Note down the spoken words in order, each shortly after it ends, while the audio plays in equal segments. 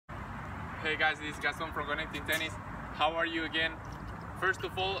Hey guys, this is Gaston from Connecting Tennis. How are you again? First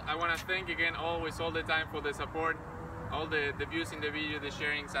of all, I want to thank again always all the time for the support, all the views in the video, the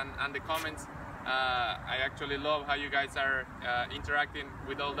sharings and the comments. I actually love how you guys are interacting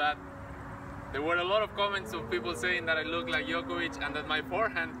with all that. There were a lot of comments of people saying that I look like Djokovic and that my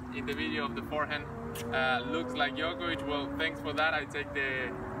forehand in the video of the forehand looks like Djokovic. Well, thanks for that. I take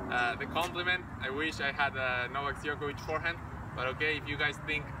the compliment. I wish I had a Novak Djokovic forehand, but okay, if you guys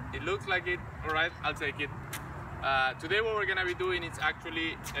think it looks like it, alright, I'll take it. Today what we're gonna be doing is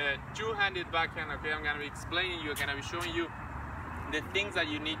actually a two-handed backhand. Okay, I'm gonna be explaining you, I'm gonna be showing you the things that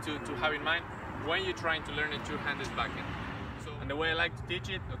you need to have in mind when you're trying to learn a two-handed backhand. So, and the way I like to teach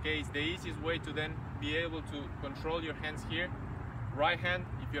it, okay, is the easiest way to then be able to control your hands here. Right hand,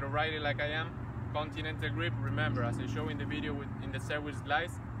 if you're a righty like I am, continental grip. Remember, as I show in the video in the service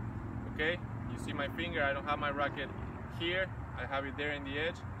slice, okay, you see my finger, I don't have my racket here, I have it there in the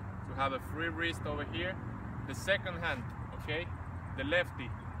edge, to have a free wrist over here. The second hand, okay, the lefty,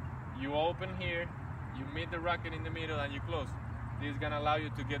 you open here, you meet the racket in the middle and you close. This is gonna allow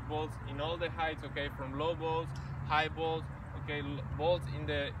you to get balls in all the heights, okay, from low balls, high balls, okay, balls in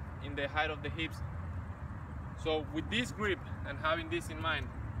the height of the hips. So with this grip and having this in mind,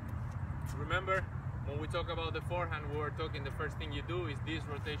 remember when we talk about the forehand, we were talking the first thing you do is this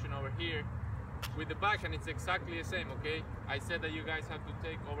rotation over here. With the backhand it's exactly the same, okay? I said that you guys have to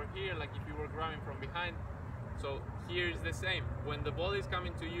take over here like if you were grabbing from behind. So here is the same. When the ball is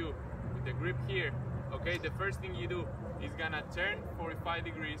coming to you with the grip here, okay, the first thing you do is gonna turn 45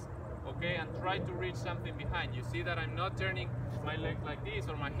 degrees, okay, and try to reach something behind. You see that I'm not turning my legs like this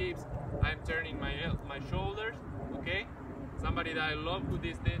or my hips, I'm turning my shoulders, okay? Somebody that I love who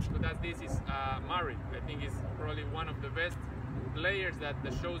does this is Murray. I think he's probably one of the best players that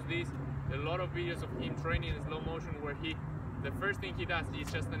shows this. A lot of videos of him training in slow motion where the first thing he does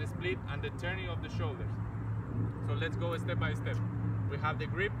is just a split and the turning of the shoulders. So let's go step by step. We have the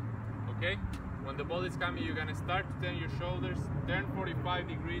grip, okay? When the ball is coming, you're gonna start to turn your shoulders, turn 45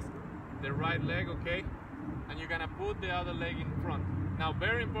 degrees, the right leg, okay? And you're gonna put the other leg in front. Now,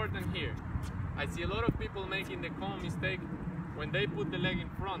 very important here, I see a lot of people making the common mistake when they put the leg in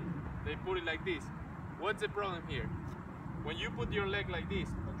front, they put it like this. What's the problem here? When you put your leg like this,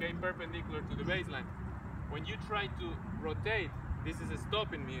 okay, perpendicular to the baseline, when you try to rotate, this is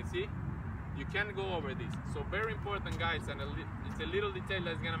stopping me, you see? You can't go over this. So very important, guys, and it's a little detail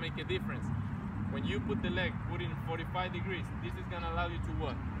that's gonna make a difference. When you put the leg, put in 45 degrees, this is gonna allow you to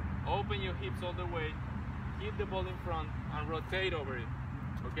what? Open your hips all the way, hit the ball in front, and rotate over it.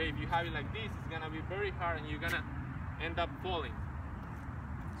 Okay, if you have it like this, it's gonna be very hard and you're gonna end up falling.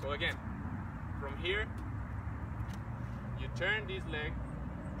 So again, from here, you turn this leg,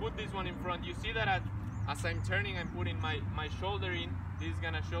 put this one in front. You see that as I'm turning, I'm putting my shoulder in. This is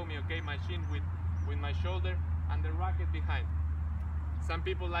gonna show me, okay, my shin with my shoulder and the racket behind. Some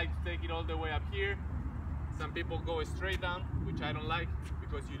people like to take it all the way up here. Some people go straight down, which I don't like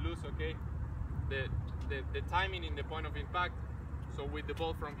because you lose, okay, the timing in the point of impact. So with the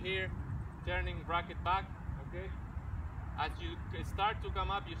ball from here, turning racket back, okay. As you start to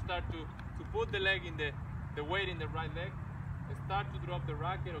come up, you start to put the leg in the weight in the right leg. Start to drop the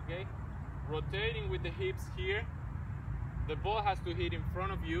racket, okay? Rotating with the hips here. The ball has to hit in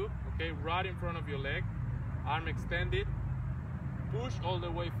front of you, okay? Right in front of your leg. Arm extended. Push all the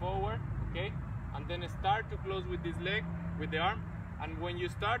way forward, okay? And then start to close with this leg, with the arm. And when you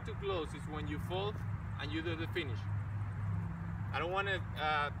start to close is when you fall and you do the finish. I don't want to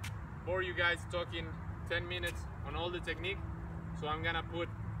bore you guys talking 10 minutes on all the technique, so I'm gonna put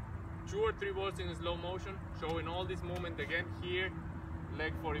 2 or 3 balls in slow motion, showing all this movement again. Here,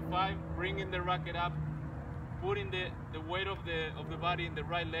 leg 45, bringing the racket up, putting the weight of the body in the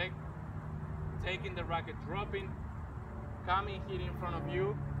right leg, taking the racket, dropping, coming here in front of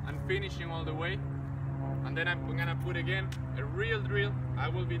you, and finishing all the way. And then I'm gonna put again a real drill. I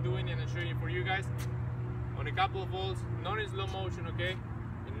will be doing it and showing for you guys on a couple of balls, not in slow motion, okay,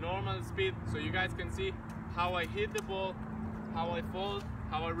 in normal speed, so you guys can see how I hit the ball, how I fall,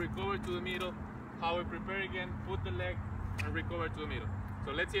 how I recover to the middle, how I prepare again, put the leg and recover to the middle.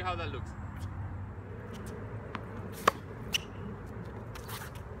 So let's see how that looks.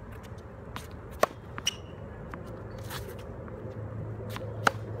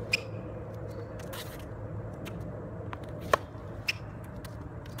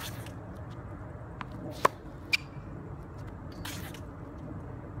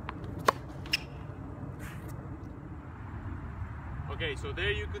 Okay, so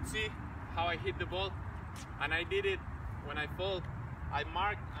there you could see how I hit the ball, and I did it when I fall. I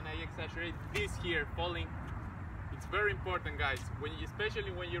marked and I exaggerate this here falling. It's very important, guys,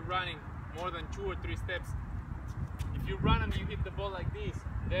 especially when you're running more than 2 or 3 steps. If you run and you hit the ball like this,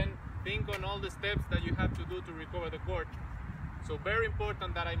 then think on all the steps that you have to do to recover the court. So very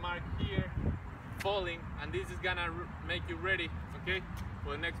important that I mark here, falling, and this is gonna make you ready, okay,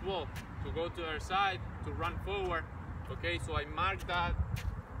 for the next ball, to go to our side, to run forward, okay. So I marked that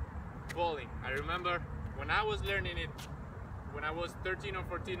falling. I remember when I was learning it, when I was 13 or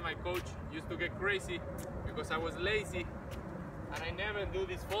 14, my coach used to get crazy because I was lazy and I never do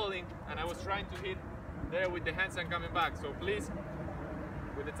this falling, and I was trying to hit there with the hands and coming back. So please,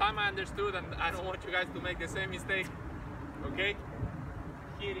 with the time I understood, and I don't want you guys to make the same mistake, okay,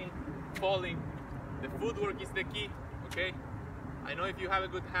 hitting, falling, the footwork is the key, okay. I know if you have a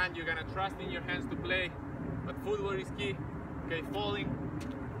good hand, you're gonna trust in your hands to play, but footwork is key, okay. Falling,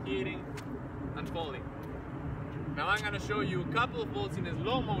 hitting, and falling. Now I'm gonna show you a couple of balls in a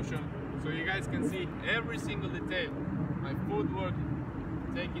slow motion so you guys can see every single detail. My footwork,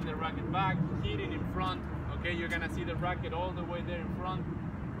 taking the racket back, hitting in front, okay, you're gonna see the racket all the way there in front,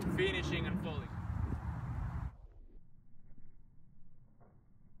 finishing and falling.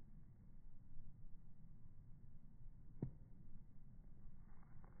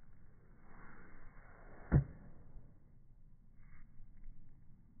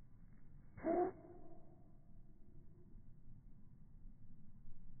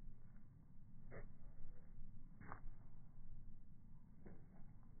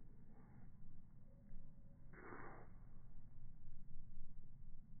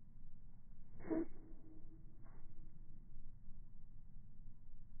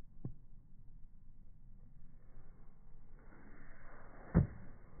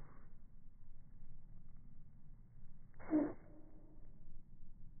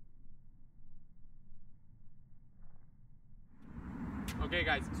 Okay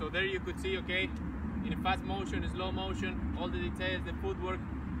guys, so there you could see, okay, in a fast motion, slow motion, all the details, the footwork,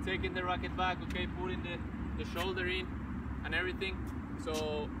 taking the racket back, okay, putting the shoulder in and everything.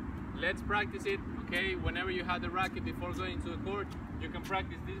 So let's practice it, okay. Whenever you have the racket before going to the court, you can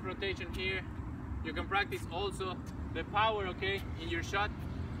practice this rotation here. You can practice also the power, okay, in your shot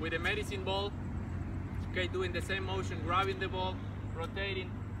with a medicine ball, okay, doing the same motion, grabbing the ball,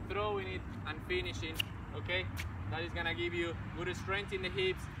 rotating, throwing it and finishing, okay. That is gonna give you good strength in the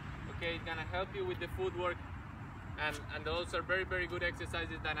hips, okay. It's gonna help you with the footwork, and those are very, very good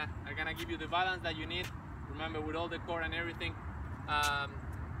exercises that are gonna give you the balance that you need, remember, with all the core and everything.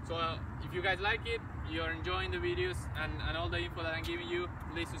 So if you guys like it, you're enjoying the videos and all the info that I'm giving you,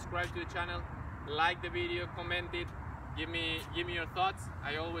 please subscribe to the channel, like the video, comment it, give me your thoughts.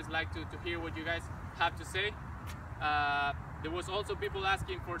 I always like to hear what you guys have to say. There was also people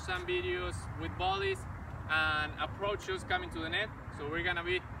asking for some videos with volleys and approach shots coming to the net, so we're gonna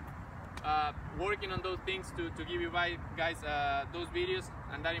be working on those things to give you guys those videos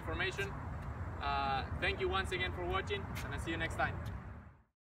and that information. Thank you once again for watching, and I'll see you next time.